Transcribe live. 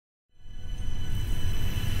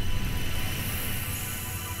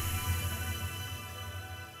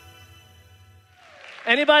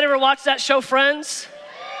Anybody ever watch that show, Friends?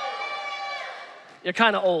 You're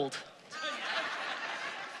kind of old.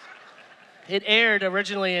 It aired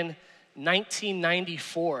originally in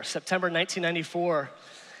 1994, September 1994.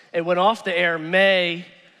 It went off the air May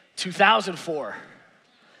 2004.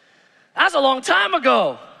 That's a long time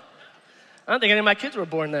ago. I don't think any of my kids were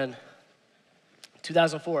born then.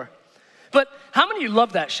 2004. But how many of you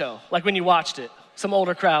loved that show? Like when you watched it? Some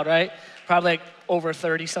older crowd, right? Probably like over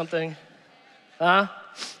 30 something. Huh?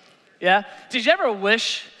 Yeah? Did you ever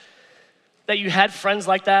wish that you had friends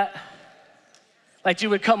like that? Like you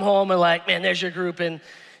would come home and like, man, there's your group and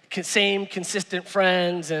same consistent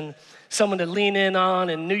friends and someone to lean in on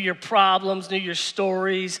and knew your problems, knew your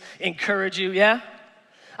stories, encourage you, yeah?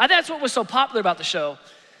 I think that's what was so popular about the show,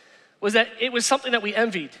 was that it was something that we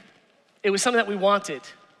envied. It was something that we wanted.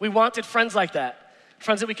 We wanted friends like that,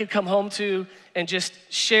 friends that we could come home to and just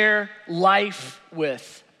share life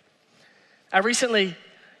with. I recently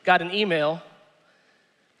got an email,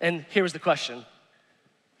 and here was the question.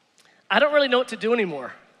 I don't really know what to do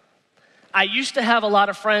anymore. I used to have a lot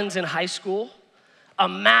of friends in high school, a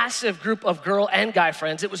massive group of girl and guy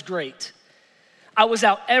friends. It was great. I was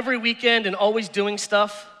out every weekend and always doing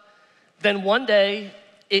stuff. Then one day,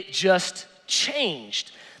 it just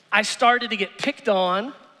changed. I started to get picked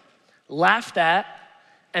on, laughed at,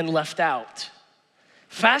 and left out.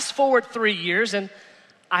 Fast forward 3 years, and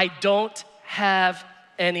I don't have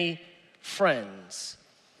any friends.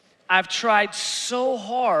 I've tried so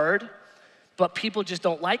hard, but people just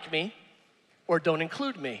don't like me or don't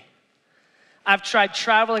include me. I've tried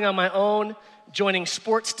traveling on my own, joining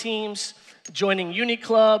sports teams, joining uni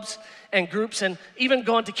clubs and groups, and even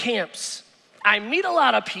going to camps. I meet a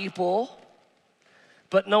lot of people,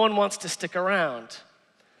 but no one wants to stick around.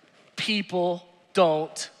 People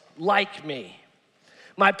don't like me.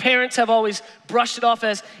 My parents have always brushed it off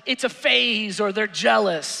as it's a phase or they're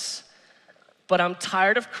jealous. But I'm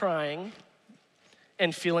tired of crying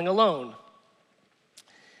and feeling alone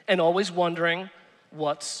and always wondering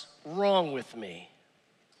what's wrong with me.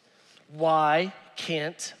 Why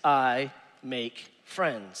can't I make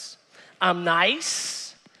friends? I'm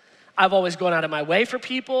nice. I've always gone out of my way for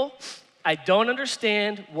people. I don't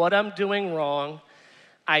understand what I'm doing wrong.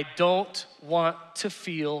 I don't want to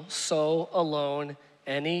feel so alone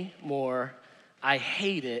anymore. I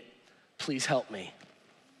hate it. Please help me.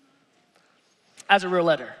 As a real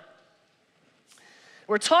letter.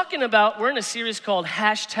 We're in a series called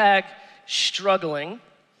 #Struggling.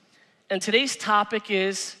 And today's topic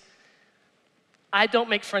is, I don't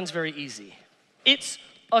make friends very easy. It's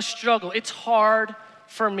a struggle. It's hard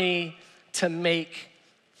for me to make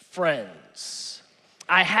friends.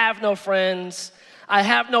 I have no friends. I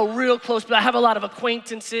have no real close, but I have a lot of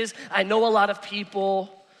acquaintances. I know a lot of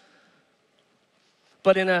people.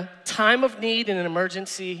 But in a time of need, in an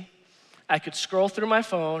emergency, I could scroll through my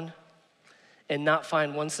phone and not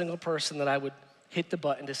find one single person that I would hit the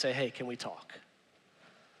button to say, hey, can we talk?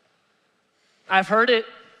 I've heard it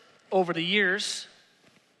over the years,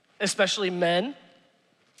 especially men.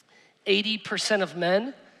 80% of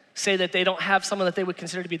men say that they don't have someone that they would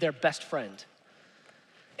consider to be their best friend.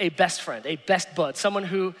 A best friend, a best bud, someone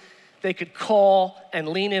who they could call and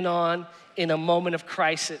lean in on in a moment of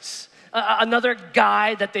crisis. Another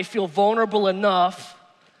guy that they feel vulnerable enough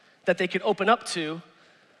that they could open up to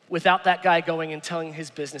without that guy going and telling his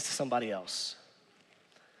business to somebody else.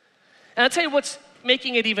 And I'll tell you what's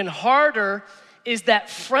making it even harder is that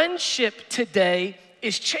friendship today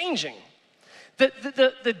is changing.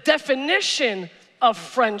 The definition of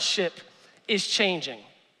friendship is changing.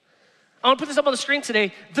 I want to put this up on the screen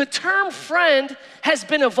today. The term friend has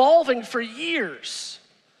been evolving for years.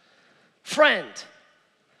 Friend.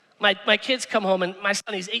 My kids come home and my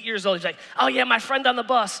son, he's 8 years old. He's like, oh yeah, my friend on the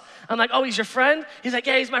bus. I'm like, oh, he's your friend? He's like,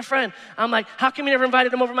 yeah, he's my friend. I'm like, how come you never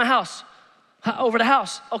invited him over to my house? Over the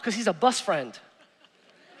house? Oh, because he's a bus friend.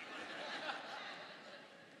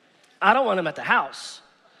 I don't want him at the house,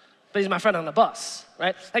 but he's my friend on the bus,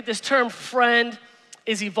 right? Like this term friend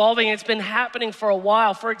is evolving. It's been happening for a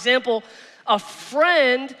while. For example, a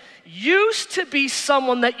friend used to be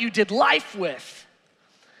someone that you did life with.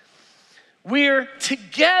 We're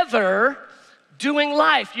together doing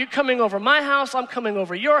life. You're coming over my house, I'm coming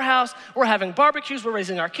over your house. We're having barbecues, we're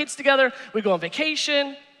raising our kids together, we go on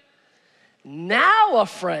vacation. Now a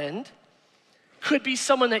friend could be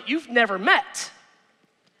someone that you've never met.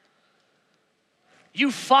 You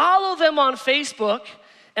follow them on Facebook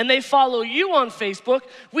and they follow you on Facebook.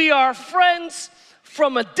 We are friends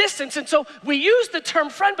from a distance. And so we use the term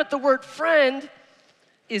friend, but the word friend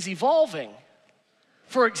is evolving.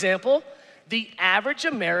 For example, the average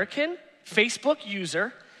American Facebook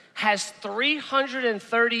user has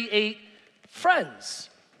 338 friends.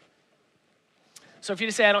 So if you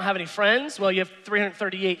just say, I don't have any friends, well, you have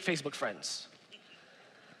 338 Facebook friends.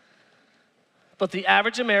 But the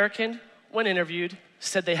average American, when interviewed,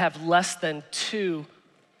 said they have less than 2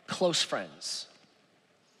 close friends.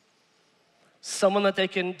 Someone that they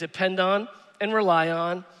can depend on and rely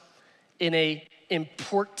on in an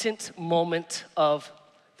important moment of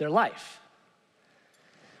their life,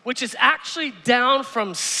 which is actually down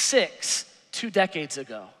from 6 2 decades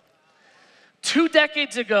ago. 2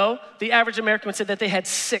 decades ago, the average American said that they had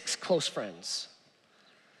 6 close friends.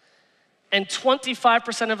 And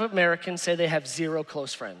 25% of Americans say they have 0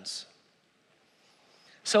 close friends.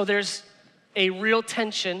 So there's a real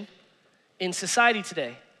tension in society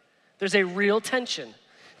today. There's a real tension.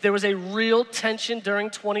 There was a real tension during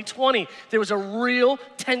 2020. There was a real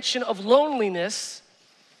tension of loneliness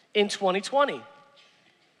in 2020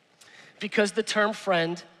 because the term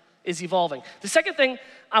friend is evolving. The second thing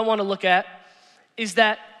I want to look at is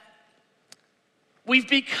that we've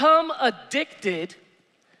become addicted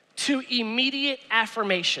to immediate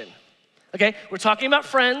affirmation. Okay, we're talking about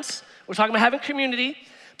friends, we're talking about having community,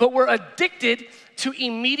 but we're addicted to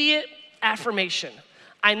immediate affirmation.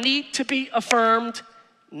 I need to be affirmed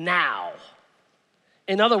now.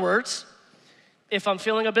 In other words, if I'm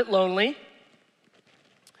feeling a bit lonely,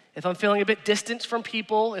 if I'm feeling a bit distant from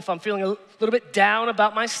people, if I'm feeling a little bit down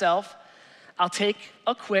about myself, I'll take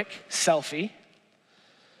a quick selfie.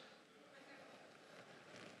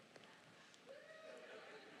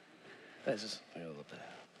 That's just a little bit.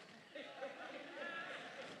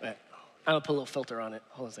 Right. I'm gonna put a little filter on it.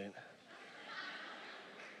 Hold on a second.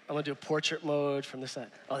 I'm gonna do a portrait mode from this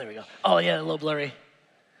side. Oh, there we go. Oh yeah, a little blurry.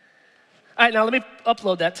 All right, now let me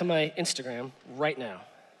upload that to my Instagram right now.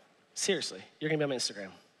 Seriously, you're gonna be on my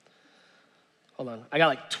Instagram. Hold on, I got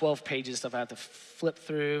like 12 pages of stuff I have to flip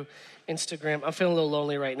through. Instagram, I'm feeling a little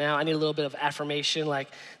lonely right now. I need a little bit of affirmation, like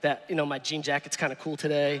that, you know, my jean jacket's kind of cool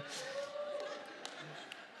today.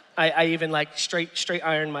 I even like straight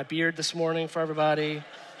ironed my beard this morning for everybody.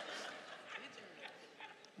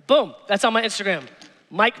 Boom, that's on my Instagram.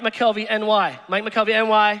 Mike McKelvey, NY. Mike McKelvey,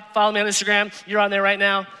 NY. Follow me on Instagram. You're on there right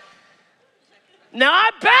now. Now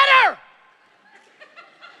I better.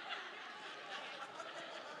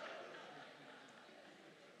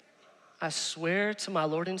 I swear to my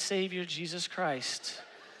Lord and Savior, Jesus Christ,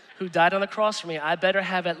 who died on the cross for me, I better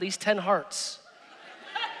have at least 10 hearts.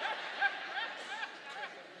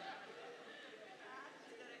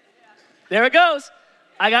 There it goes.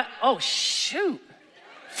 I got, oh shoot.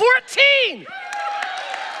 14,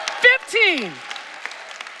 15.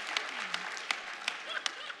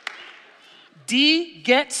 D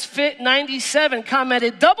Gets Fit 97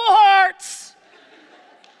 commented, double hearts.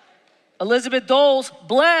 Elizabeth Doles,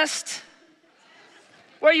 blessed.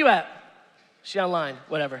 Where are you at? She online,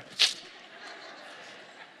 whatever.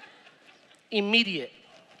 Immediate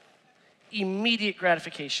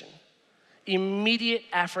gratification, immediate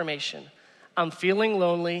affirmation. I'm feeling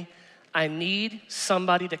lonely. I need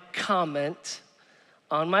somebody to comment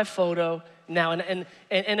on my photo now. And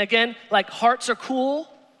again, like hearts are cool,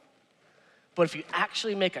 but if you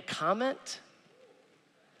actually make a comment,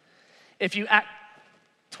 if you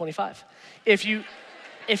 25, if you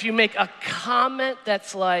make a comment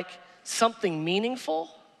that's like something meaningful,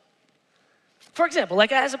 for example,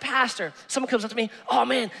 like as a pastor, someone comes up to me, oh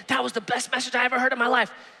man, that was the best message I ever heard in my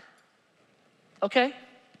life. Okay,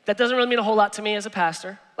 that doesn't really mean a whole lot to me as a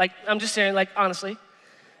pastor. Like, I'm just saying, like, honestly.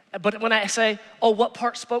 But when I say, oh, what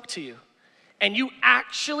part spoke to you? And you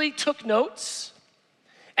actually took notes,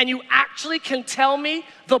 and you actually can tell me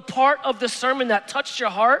the part of the sermon that touched your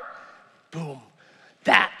heart, boom.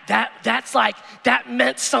 That's like, that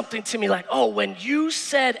meant something to me. Like, oh, when you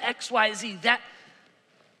said X, Y, Z, that,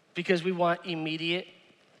 because we want immediate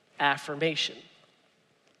affirmation.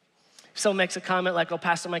 If someone makes a comment like, oh,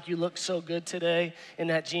 Pastor Mike, you look so good today in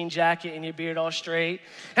that jean jacket and your beard all straight.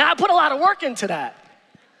 And I put a lot of work into that,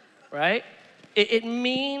 right? It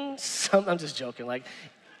means something. I'm just joking. Like,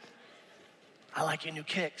 I like your new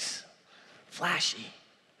kicks, flashy.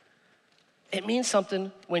 It means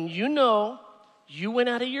something when you know you went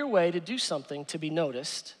out of your way to do something to be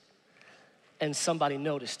noticed and somebody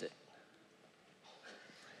noticed it.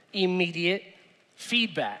 Immediate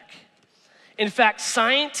feedback. In fact,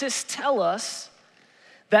 scientists tell us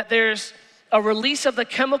that there's a release of the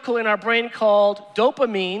chemical in our brain called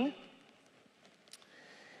dopamine,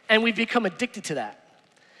 and we've become addicted to that.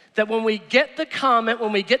 That when we get the comment,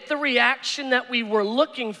 when we get the reaction that we were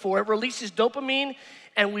looking for, it releases dopamine,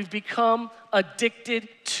 and we've become addicted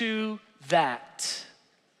to that.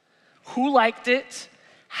 Who liked it?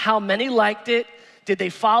 How many liked it? Did they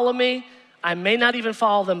follow me? I may not even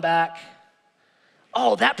follow them back.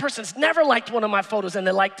 Oh, that person's never liked one of my photos and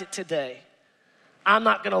they liked it today. I'm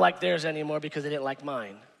not gonna like theirs anymore because they didn't like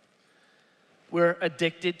mine. We're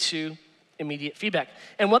addicted to immediate feedback.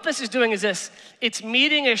 And what this is doing is this: it's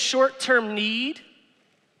meeting a short-term need,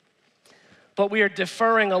 but we are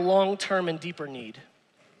deferring a long-term and deeper need.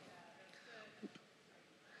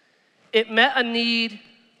 It met a need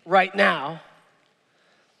right now,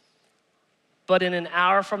 but in an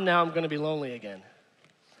hour from now, I'm gonna be lonely again.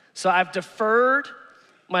 So I've deferred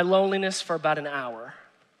my loneliness for about an hour.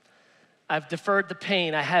 I've deferred the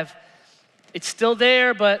pain. It's still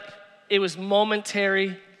there, but it was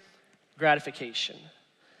momentary gratification.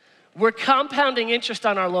 We're compounding interest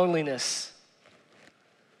on our loneliness.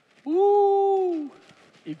 Woo!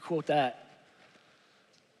 You quote that.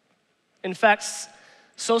 In fact,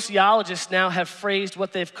 sociologists now have phrased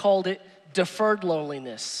what they've called it deferred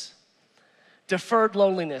loneliness. Deferred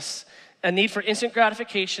loneliness. A need for instant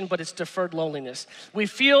gratification, but it's deferred loneliness. We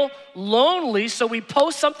feel lonely, so we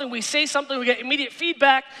post something, we say something, we get immediate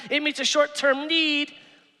feedback. It meets a short-term need.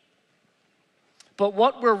 But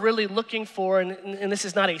what we're really looking for, and this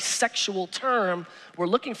is not a sexual term, we're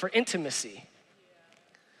looking for intimacy.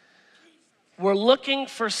 We're looking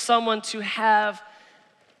for someone to have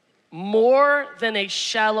more than a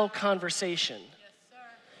shallow conversation.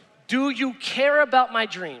 Do you care about my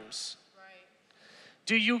dreams?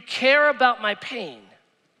 Do you care about my pain?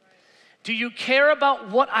 Do you care about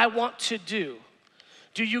what I want to do?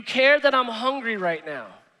 Do you care that I'm hungry right now?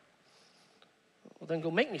 Well, then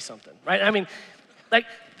go make me something, right? I mean, like,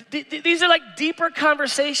 these are like deeper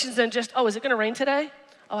conversations than just, oh, is it gonna rain today?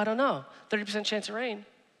 Oh, I don't know, 30% chance of rain.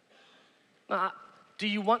 Do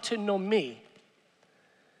you want to know me?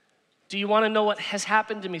 Do you wanna know what has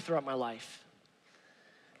happened to me throughout my life?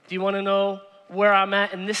 Do you wanna know where I'm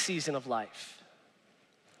at in this season of life?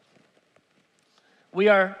 We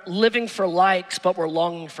are living for likes, but we're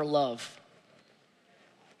longing for love.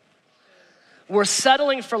 We're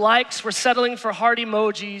settling for likes, we're settling for heart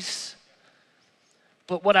emojis.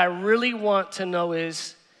 But what I really want to know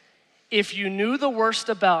is, if you knew the worst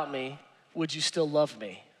about me, would you still love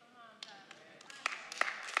me?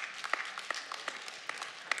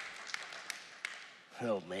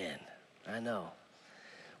 Oh man, I know.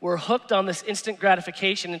 We're hooked on this instant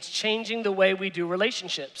gratification. It's changing the way we do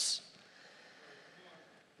relationships.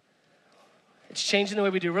 It's changing the way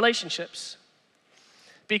we do relationships.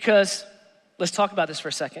 Because, let's talk about this for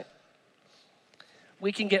a second.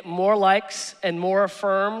 We can get more likes and more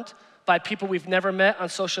affirmed by people we've never met on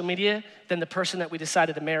social media than the person that we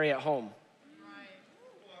decided to marry at home.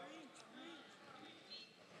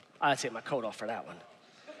 I'd take my coat off for that one.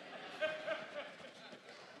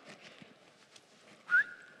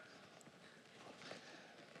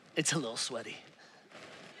 It's a little sweaty.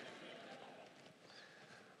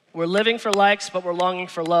 We're living for likes, but we're longing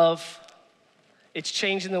for love. It's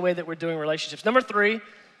changing the way that we're doing relationships. Number 3,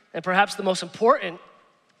 and perhaps the most important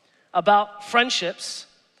about friendships,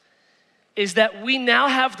 is that we now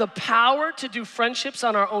have the power to do friendships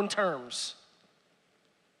on our own terms.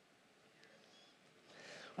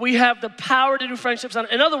 We have the power to do friendships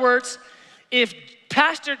in other words, if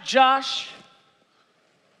Pastor Josh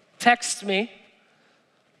texts me,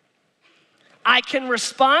 I can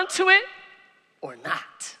respond to it or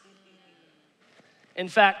not. In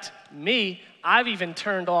fact, I've even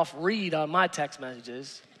turned off read on my text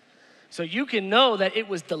messages. So you can know that it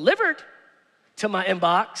was delivered to my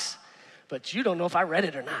inbox, but you don't know if I read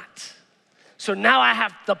it or not. So now I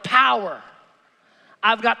have the power.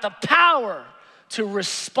 I've got the power to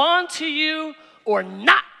respond to you or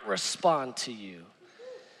not respond to you.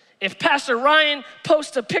 If Pastor Ryan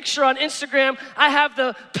posts a picture on Instagram, I have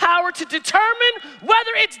the power to determine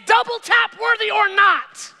whether it's double tap worthy or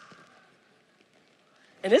not.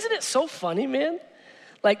 And isn't it so funny, man?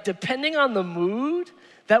 Like, depending on the mood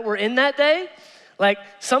that we're in that day, like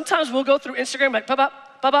sometimes we'll go through Instagram like,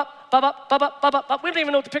 ba-bop, ba-bop, ba-bop, ba-bop, ba-bop, ba-bop. We didn't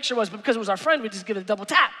even know what the picture was, but because it was our friend, we just give it a double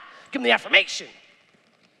tap, give him the affirmation.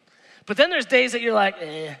 But then there's days that you're like,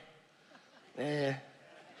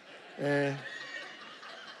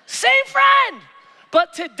 Same friend,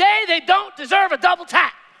 but today they don't deserve a double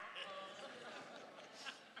tap.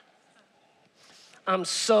 I'm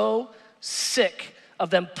so sick of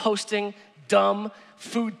them posting dumb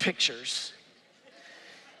food pictures.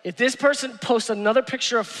 If this person posts another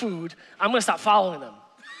picture of food, I'm gonna stop following them.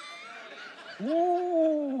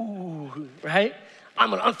 Ooh, right? I'm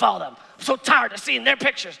gonna unfollow them. I'm so tired of seeing their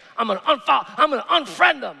pictures. I'm gonna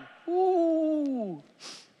unfriend them. Ooh.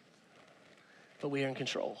 But we are in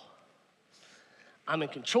control. I'm in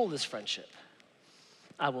control of this friendship.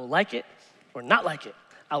 I will like it or not like it.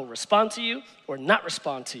 I will respond to you or not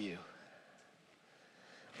respond to you.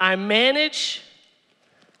 I manage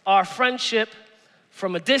our friendship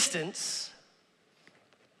from a distance,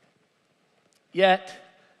 yet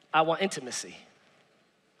I want intimacy.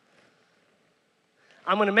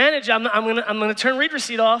 I'm gonna manage, I'm gonna turn read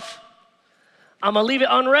receipt off. I'm gonna leave it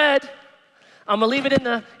unread. I'm gonna leave it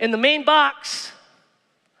in the main box.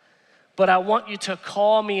 But I want you to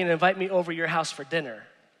call me and invite me over your house for dinner.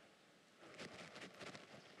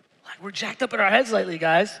 Like, we're jacked up in our heads lately,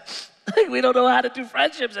 guys. Like, we don't know how to do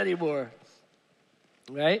friendships anymore,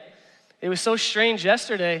 right? It was so strange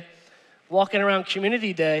yesterday walking around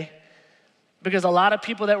Community Day because a lot of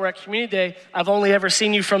people that were at Community Day, I've only ever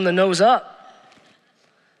seen you from the nose up.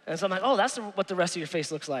 And so I'm like, oh, that's what the rest of your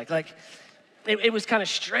face looks like. Like, it was kind of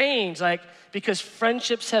strange, like, because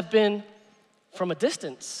friendships have been from a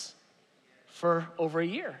distance for over a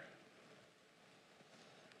year.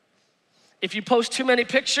 If you post too many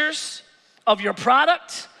pictures of your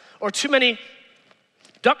product or too many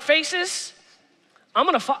duck faces, I'm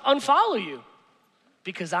gonna unfollow you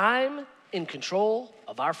because I'm in control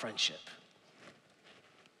of our friendship.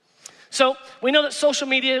 So we know that social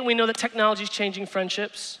media, we know that technology is changing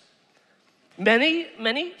friendships.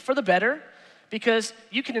 Many for the better, because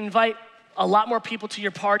you can invite a lot more people to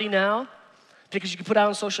your party now because you can put out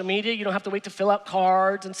on social media. You don't have to wait to fill out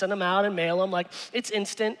cards and send them out and mail them. Like, it's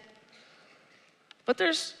instant. But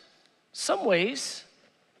there's some ways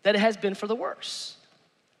that it has been for the worse.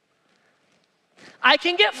 I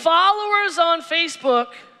can get followers on Facebook,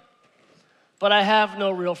 but I have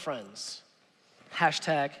no real friends.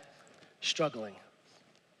 Hashtag struggling.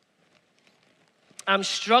 I'm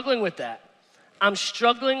struggling with that. I'm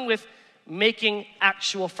struggling with making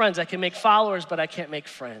actual friends. I can make followers, but I can't make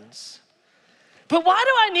friends. But why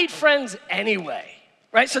do I need friends anyway?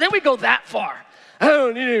 Right? So then we go that far. I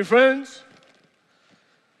don't need any friends.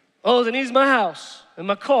 All I need is my house and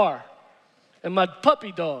my car and my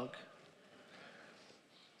puppy dog.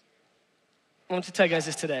 I want to tell you guys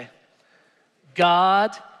this today.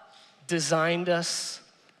 God designed us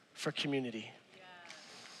for community.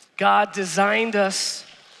 God designed us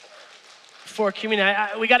for community.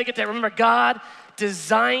 We got to get that. Remember, God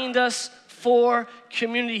designed us for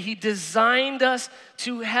community. He designed us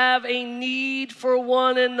to have a need for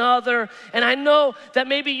one another. And I know that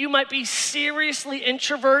maybe you might be seriously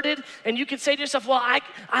introverted and you could say to yourself, well,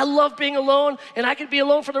 I love being alone and I could be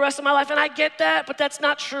alone for the rest of my life. And I get that, but that's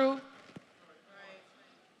not true.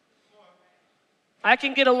 I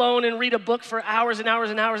can get alone and read a book for hours and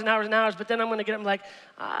hours and hours and hours and hours, but then I'm gonna get, I'm like,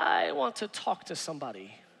 I want to talk to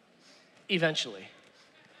somebody eventually.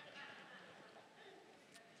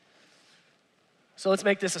 So let's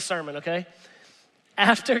make this a sermon, okay?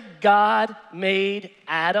 After God made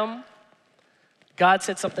Adam, God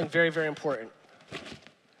said something very, very important.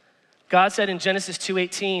 God said in Genesis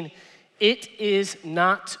 2:18, it is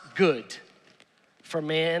not good for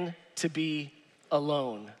man to be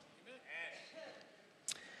alone.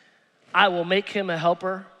 I will make him a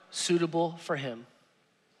helper suitable for him.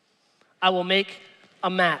 I will make a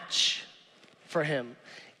match for him.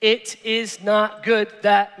 It is not good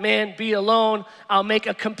that man be alone. I'll make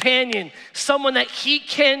a companion, someone that he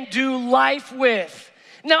can do life with.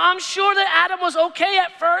 Now, I'm sure that Adam was okay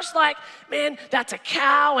at first, like, man, that's a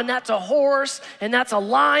cow, and that's a horse, and that's a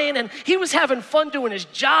lion, and he was having fun doing his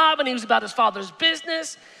job, and he was about his father's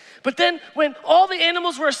business. But then when all the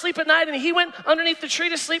animals were asleep at night and he went underneath the tree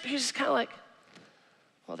to sleep, he was just kind of like,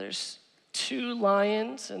 well, there's 2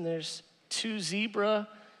 lions and there's 2 zebra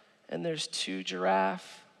and there's 2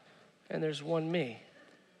 giraffe and there's 1 me.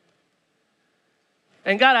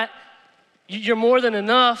 And God, you're more than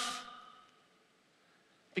enough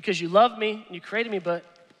because you love me and you created me, but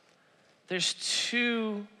there's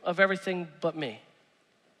 2 of everything but me.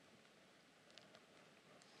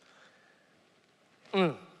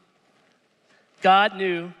 God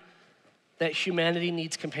knew that humanity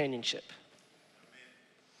needs companionship.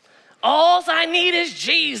 All I need is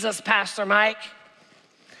Jesus, Pastor Mike.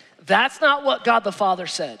 That's not what God the Father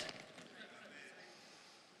said.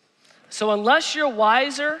 So unless you're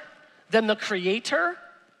wiser than the Creator,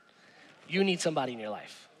 you need somebody in your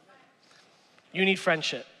life. You need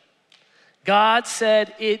friendship. God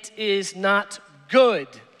said it is not good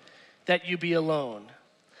that you be alone.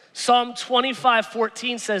 Psalm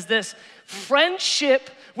 25:14 says this, friendship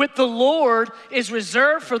with the Lord is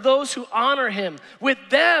reserved for those who honor him. With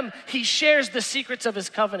them, he shares the secrets of his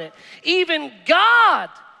covenant. Even God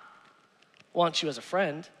wants you as a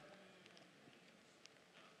friend.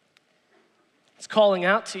 It's calling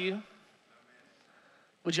out to you.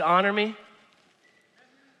 Would you honor me?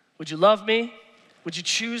 Would you love me? Would you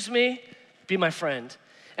choose me Be my friend.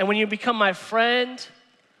 And when you become my friend,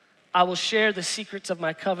 I will share the secrets of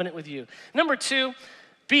my covenant with you. Number 2,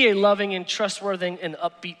 be a loving and trustworthy and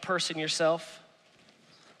upbeat person yourself.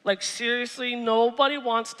 Like seriously, nobody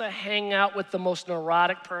wants to hang out with the most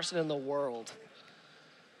neurotic person in the world.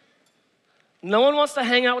 No one wants to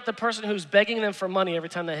hang out with the person who's begging them for money every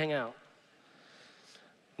time they hang out.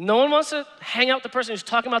 No one wants to hang out with the person who's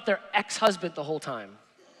talking about their ex-husband the whole time.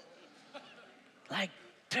 Like,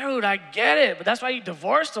 dude, I get it, but that's why you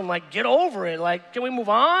divorced him. Like, get over it. Like, can we move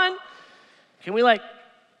on? Can we, like,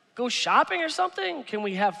 go shopping or something? Can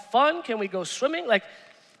we have fun? Can we go swimming? Like,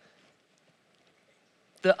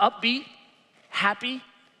 the upbeat, happy,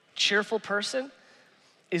 cheerful person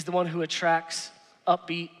is the one who attracts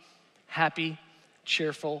upbeat, happy,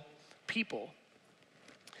 cheerful people.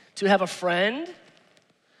 To have a friend,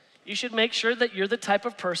 you should make sure that you're the type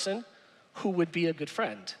of person who would be a good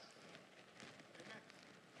friend.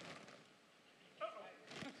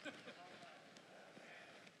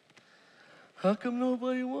 How come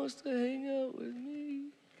nobody wants to hang out with me?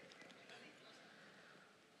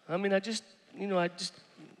 I mean, I just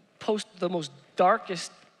post the most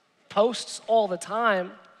darkest posts all the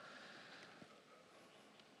time.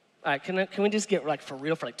 All right, can we just get like for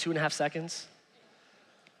real for like 2.5 seconds?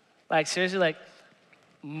 Like seriously, like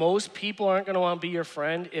most people aren't gonna wanna be your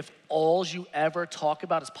friend if all you ever talk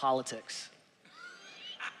about is politics.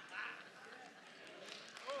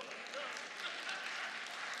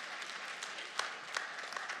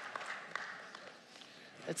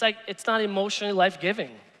 It's like, it's not emotionally life-giving.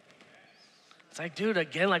 It's like, dude,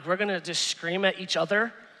 again, like we're gonna just scream at each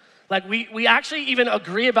other. Like we actually even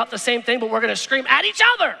agree about the same thing, but we're gonna scream at each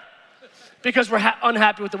other because we're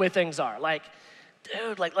unhappy with the way things are. Like,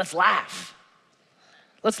 dude, like let's laugh.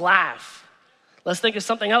 Let's laugh. Let's think of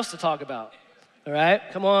something else to talk about. All right,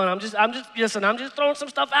 come on, I'm just throwing some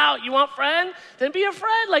stuff out. You want friend? Then be a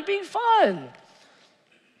friend, like be fun.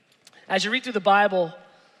 As you read through the Bible,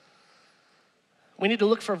 we need to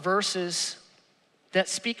look for verses that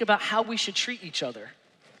speak about how we should treat each other.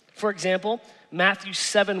 For example, Matthew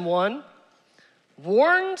 7:1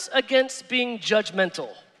 warns against being judgmental.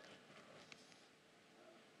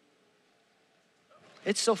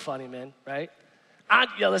 It's so funny, man, right?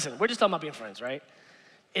 Listen, we're just talking about being friends, right?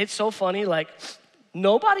 It's so funny, like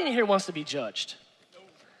nobody in here wants to be judged.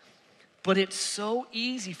 But it's so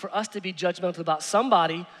easy for us to be judgmental about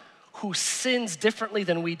somebody who sins differently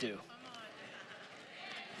than we do.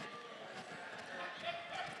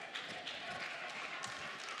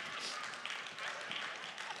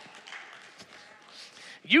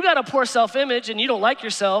 You got a poor self-image and you don't like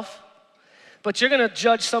yourself, but you're gonna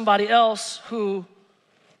judge somebody else who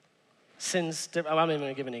sins. I'm not even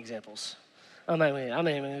gonna give any examples. I'm not even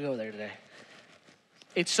gonna go there today.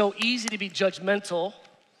 It's so easy to be judgmental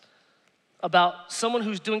about someone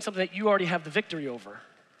who's doing something that you already have the victory over.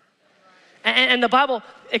 And the Bible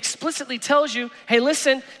explicitly tells you, hey,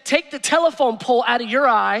 listen, take the telephone pole out of your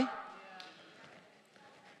eye,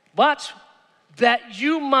 watch, that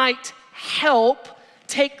you might help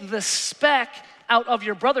take the speck out of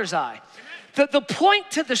your brother's eye. The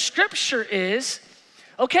point to the scripture is,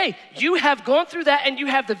 okay, you have gone through that and you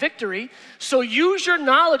have the victory, so use your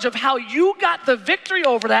knowledge of how you got the victory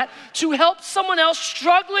over that to help someone else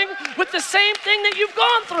struggling with the same thing that you've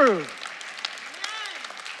gone through.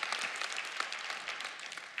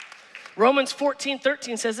 Romans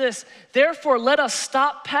 14:13 says this, therefore let us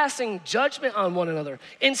stop passing judgment on one another.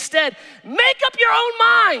 Instead, make up your own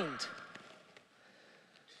mind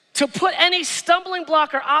to put any stumbling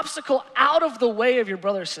block or obstacle out of the way of your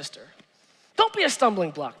brother or sister. Don't be a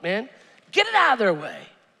stumbling block, man. Get it out of their way.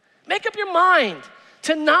 Make up your mind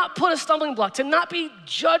to not put a stumbling block, to not be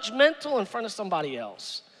judgmental in front of somebody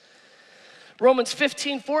else. Romans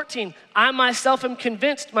 15:14, I myself am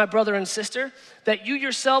convinced, my brother and sister, that you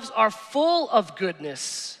yourselves are full of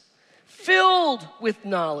goodness, filled with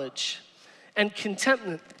knowledge, and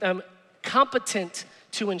competent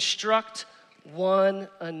to instruct one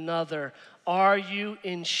another. Are you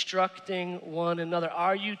instructing one another?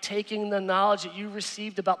 Are you taking the knowledge that you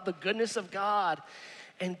received about the goodness of God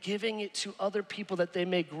and giving it to other people that they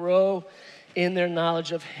may grow in their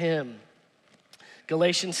knowledge of Him?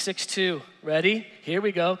 Galatians 6:2, ready? Here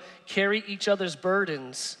we go. Carry each other's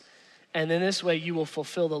burdens, and in this way you will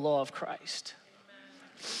fulfill the law of Christ.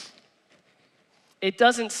 It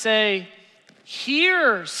doesn't say,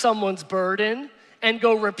 hear someone's burden and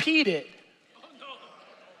go repeat it.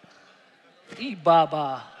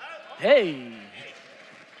 Baba. Hey.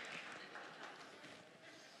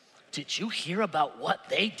 Did you hear about what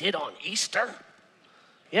they did on Easter?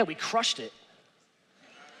 Yeah, we crushed it.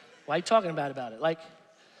 Why are you talking about it? Like,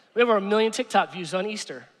 We have over 1 million TikTok views on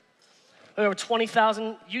Easter. We have over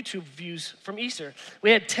 20,000 YouTube views from Easter.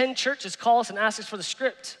 We had 10 churches call us and ask us for the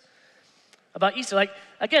script about Easter. Like,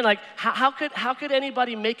 again, like how could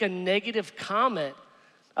anybody make a negative comment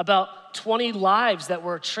about 20 lives that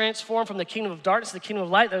were transformed from the kingdom of darkness to the kingdom of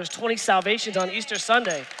light? There was 20 salvations on Easter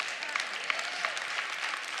Sunday.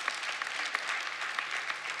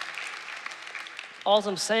 All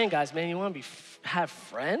I'm saying, guys, man, you want to have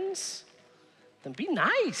friends? Then be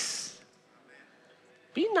nice.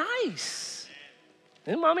 Be nice.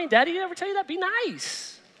 Didn't mommy and daddy ever tell you that? Be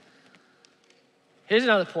nice. Here's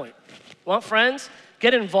another point. Want friends?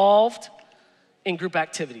 Get involved in group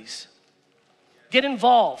activities. Get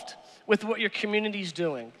involved with what your community's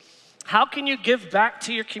doing. How can you give back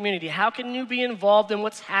to your community? How can you be involved in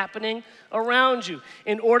what's happening around you?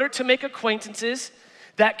 In order to make acquaintances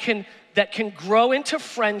that can grow into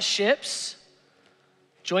friendships,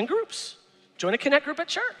 join groups. Join a connect group at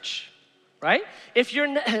church, right?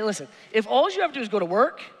 Hey, listen, if all you have to do is go to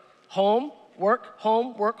work, home,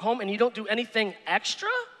 and you don't do anything extra,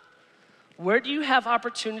 where do you have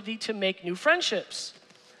opportunity to make new friendships?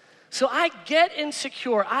 So I get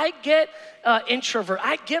insecure, I get introvert,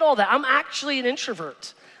 I get all that. I'm actually an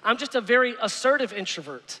introvert. I'm just a very assertive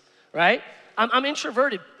introvert, right? I'm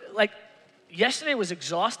introverted. Like, yesterday was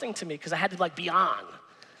exhausting to me because I had to like be on.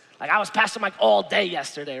 Like I was Pastor Mike all day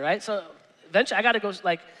yesterday, right? So eventually I got to go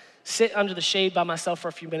like sit under the shade by myself for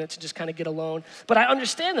a few minutes and just kind of get alone. But I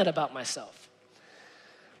understand that about myself.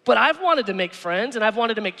 But I've wanted to make friends, and I've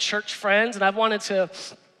wanted to make church friends, and I've wanted to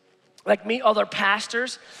like meet other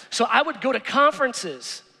pastors. So I would go to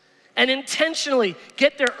conferences and intentionally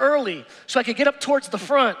get there early so I could get up towards the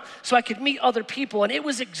front so I could meet other people. And it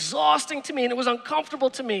was exhausting to me and it was uncomfortable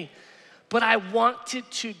to me. But I wanted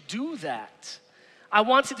to do that. I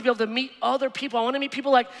wanted to be able to meet other people. I want to meet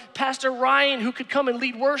people like Pastor Ryan, who could come and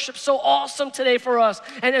lead worship so awesome today for us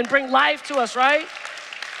and bring life to us, right?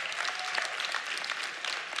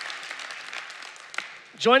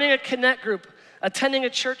 Joining a connect group, attending a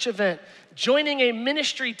church event, joining a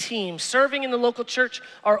ministry team, serving in the local church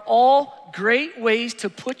are all great ways to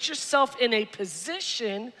put yourself in a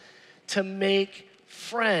position to make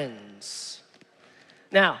friends.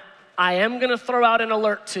 Now, I am gonna throw out an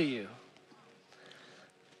alert to you.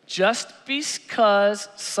 Just because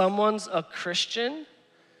someone's a Christian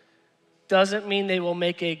doesn't mean they will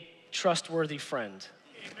make a trustworthy friend.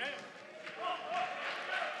 Amen.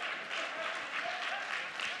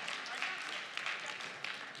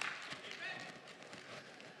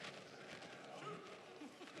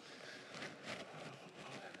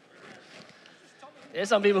 There's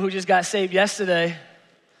some people who just got saved yesterday,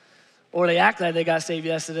 or they act like they got saved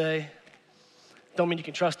yesterday. Don't mean you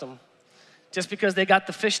can trust them. Just because they got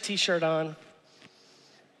the fish t-shirt on,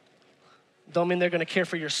 don't mean they're gonna care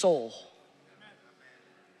for your soul.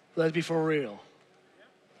 Let's be for real.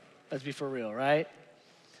 Let's be for real, right?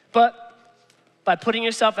 But by putting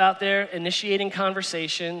yourself out there, initiating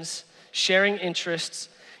conversations, sharing interests,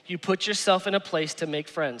 you put yourself in a place to make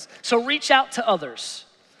friends. So reach out to others.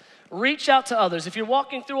 Reach out to others. If you're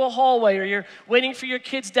walking through a hallway or you're waiting for your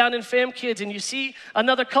kids down in Fam Kids and you see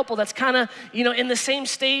another couple that's kind of, in the same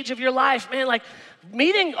stage of your life, man, like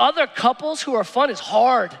meeting other couples who are fun is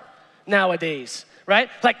hard nowadays, right?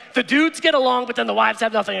 Like the dudes get along, but then the wives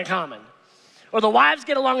have nothing in common. Or the wives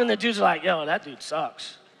get along and the dudes are like, yo, that dude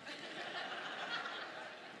sucks.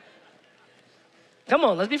 Come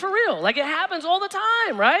on, let's be for real. Like it happens all the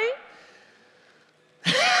time, right?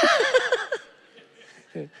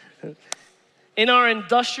 In our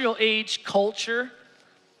industrial age culture,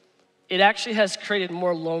 it actually has created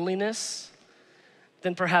more loneliness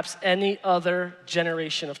than perhaps any other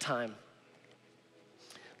generation of time.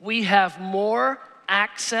 We have more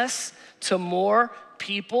access to more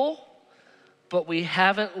people, but we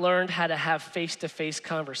haven't learned how to have face-to-face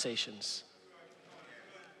conversations.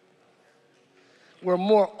 We're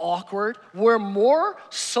more awkward. We're more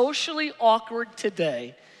socially awkward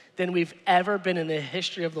today than we've ever been in the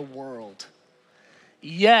history of the world.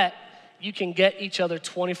 Yet, you can get each other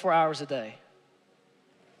 24 hours a day.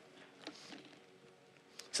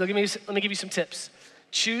 So let me give you some tips.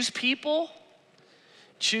 Choose people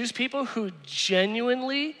who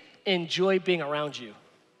genuinely enjoy being around you.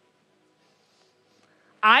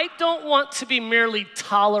 I don't want to be merely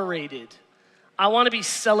tolerated. I want to be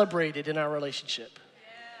celebrated in our relationship.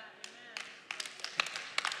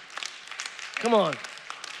 Come on.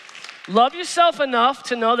 Love yourself enough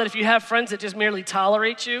to know that if you have friends that just merely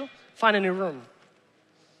tolerate you, find a new room.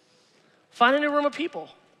 Find a new room of people.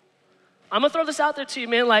 I'm gonna throw this out there to you,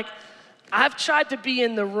 man. Like, I've tried to be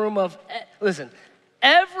in the room of, listen,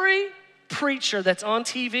 every preacher that's on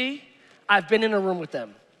TV, I've been in a room with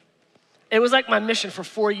them. It was like my mission for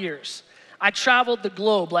 4 years. I traveled the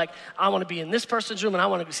globe, like, I want to be in this person's room, and I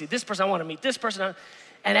want to see this person, I want to meet this person.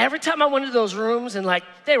 And every time I went into those rooms, and like,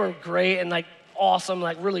 they were great and like awesome,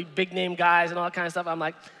 like really big name guys and all that kind of stuff, I'm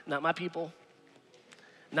like, not my people,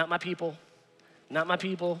 not my people, not my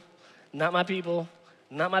people, not my people,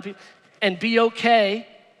 not my people. And be okay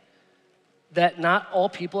that not all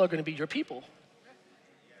people are going to be your people.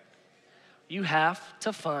 You have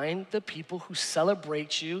to find the people who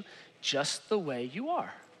celebrate you just the way you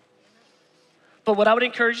are. But what I would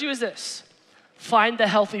encourage you is this: find the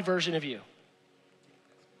healthy version of you.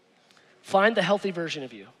 Find the healthy version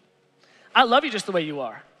of you. I love you just the way you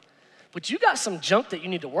are, but you got some junk that you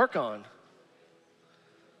need to work on,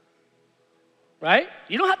 right?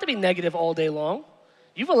 You don't have to be negative all day long.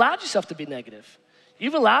 You've allowed yourself to be negative.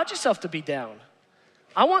 You've allowed yourself to be down.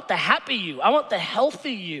 I want the happy you. I want the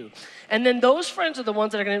healthy you. And then those friends are the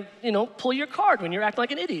ones that are gonna, pull your card when you're acting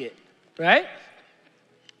like an idiot, right?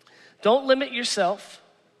 Don't limit yourself.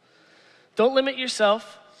 Don't limit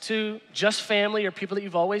yourself to just family or people that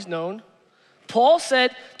you've always known. Paul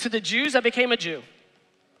said, to the Jews, I became a Jew.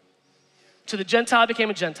 To the Gentile, I became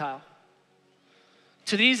a Gentile.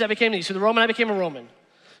 To these, I became these. To the Roman, I became a Roman.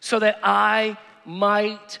 So that I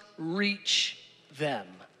might reach them.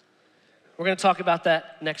 We're going to talk about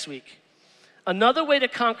that next week. Another way to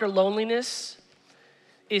conquer loneliness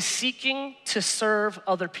is seeking to serve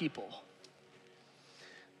other people.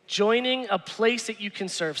 Joining a place that you can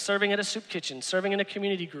serve, serving at a soup kitchen, serving in a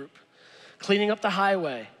community group, cleaning up the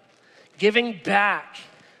highway, giving back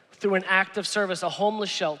through an act of service, a homeless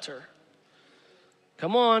shelter.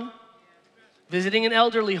 Come on. Visiting an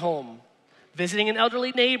elderly home, visiting an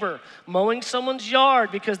elderly neighbor, mowing someone's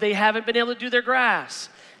yard because they haven't been able to do their grass,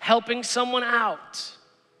 helping someone out.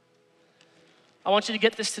 I want you to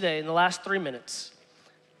get this today in the last 3 minutes.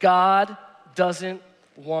 God doesn't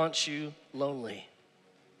want you lonely.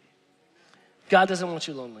 God doesn't want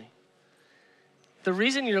you lonely. The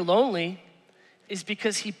reason you're lonely is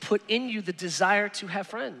because he put in you the desire to have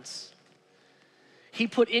friends. He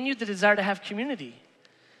put in you the desire to have community,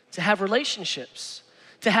 to have relationships,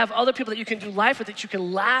 to have other people that you can do life with, that you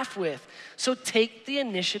can laugh with. So take the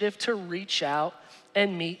initiative to reach out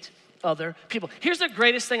and meet other people. Here's the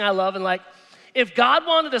greatest thing I love, and like, if God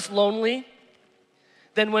wanted us lonely,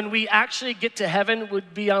 then when we actually get to heaven,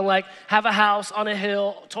 would be on like, have a house on a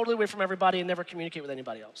hill, totally away from everybody and never communicate with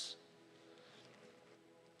anybody else.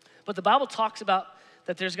 But the Bible talks about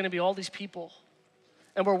that there's gonna be all these people,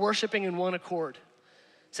 and we're worshiping in one accord,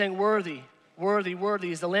 saying, worthy, worthy,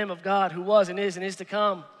 worthy is the Lamb of God who was and is to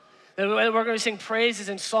come. That we're gonna sing praises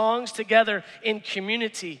and songs together in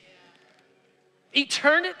community.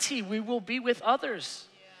 Eternity, we will be with others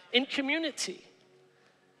in community.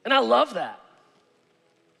 And I love that.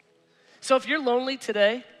 So if you're lonely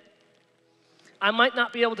today, I might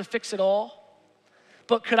not be able to fix it all,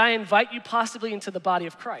 but could I invite you possibly into the body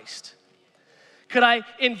of Christ? Could I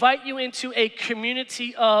invite you into a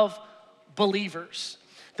community of believers?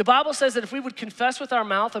 The Bible says that if we would confess with our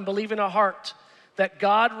mouth and believe in our heart that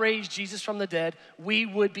God raised Jesus from the dead, we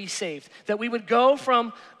would be saved. That we would go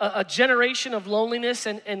from a generation of loneliness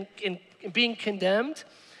and being condemned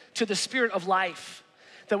to the spirit of life.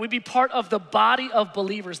 That we'd be part of the body of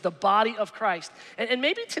believers, the body of Christ. And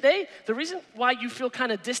maybe today, the reason why you feel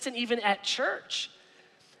kind of distant even at church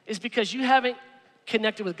is because you haven't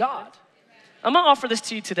connected with God. I'm gonna offer this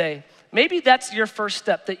to you today. Maybe that's your first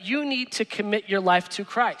step, that you need to commit your life to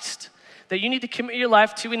Christ. That you need to commit your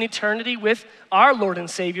life to an eternity with our Lord and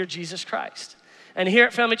Savior, Jesus Christ. And here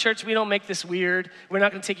at Family Church, we don't make this weird. We're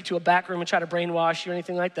not gonna take you to a back room and try to brainwash you or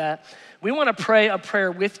anything like that. We wanna pray a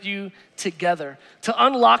prayer with you together to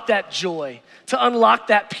unlock that joy, to unlock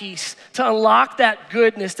that peace, to unlock that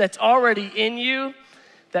goodness that's already in you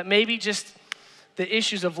that maybe just the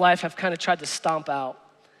issues of life have kind of tried to stomp out.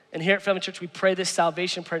 And here at Family Church, we pray this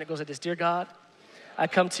salvation prayer, and it goes like this: Dear God, I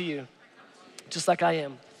come to you just like I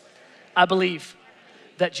am. I believe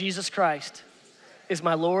that Jesus Christ is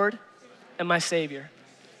my Lord and my Savior.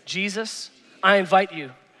 Jesus, I invite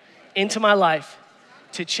you into my life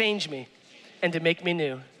to change me and to make me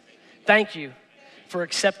new. Thank you for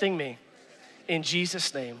accepting me. In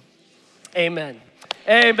Jesus' name, amen.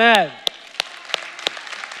 Amen.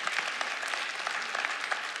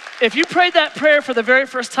 If you prayed that prayer for the very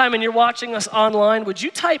first time and you're watching us online, would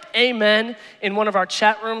you type amen in one of our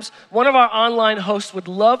chat rooms? One of our online hosts would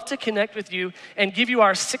love to connect with you and give you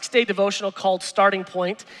our 6-day devotional called Starting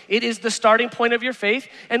Point. It is the starting point of your faith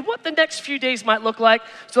and what the next few days might look like.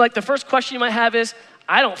 So like the first question you might have is,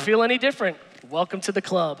 I don't feel any different. Welcome to the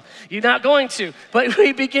club. You're not going to, but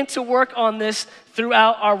we begin to work on this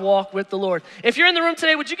throughout our walk with the Lord. If you're in the room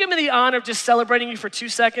today, would you give me the honor of just celebrating you for 2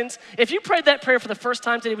 seconds? If you prayed that prayer for the first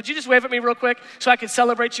time today, would you just wave at me real quick so I can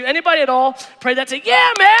celebrate you? Anybody at all pray that today?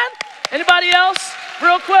 Yeah, man. Anybody else?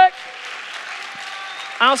 Real quick.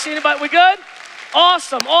 I don't see anybody. We good?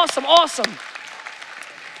 Awesome, awesome, awesome.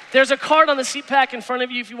 There's a card on the seat pack in front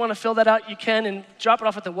of you. If you want to fill that out, you can, and drop it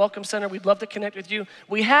off at the Welcome Center. We'd love to connect with you.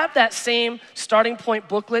 We have that same starting point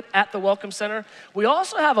booklet at the Welcome Center. We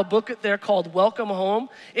also have a booklet there called Welcome Home.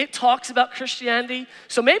 It talks about Christianity.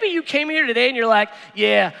 So maybe you came here today and you're like,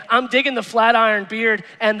 yeah, I'm digging the flat iron beard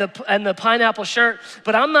and the pineapple shirt,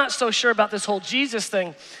 but I'm not so sure about this whole Jesus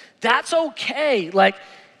thing. That's okay. Like,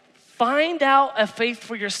 find out a faith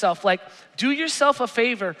for yourself. Like, do yourself a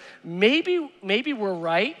favor. Maybe we're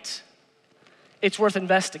right. It's worth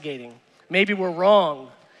investigating. Maybe we're wrong.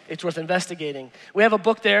 It's worth investigating. We have a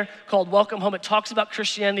book there called Welcome Home. It talks about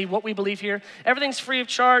Christianity, what we believe here. Everything's free of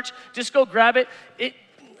charge. Just go grab it.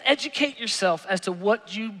 Educate yourself as to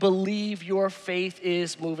what you believe your faith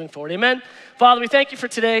is moving forward. Amen? Father, we thank you for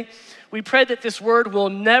today. We pray that this word will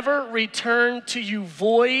never return to you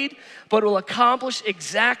void, but will accomplish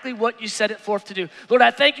exactly what you set it forth to do. Lord,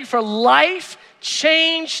 I thank you for life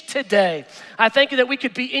change today. I thank you that we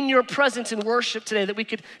could be in your presence in worship today, that we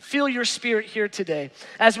could feel your spirit here today.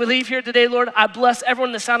 As we leave here today, Lord, I bless everyone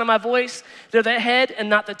in the sound of my voice. They're the head and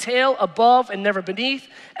not the tail, above and never beneath.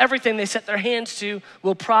 Everything they set their hands to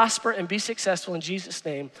will prosper and be successful in Jesus'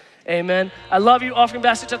 name. Amen. I love you. Offering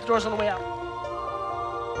baskets at the doors on the way out.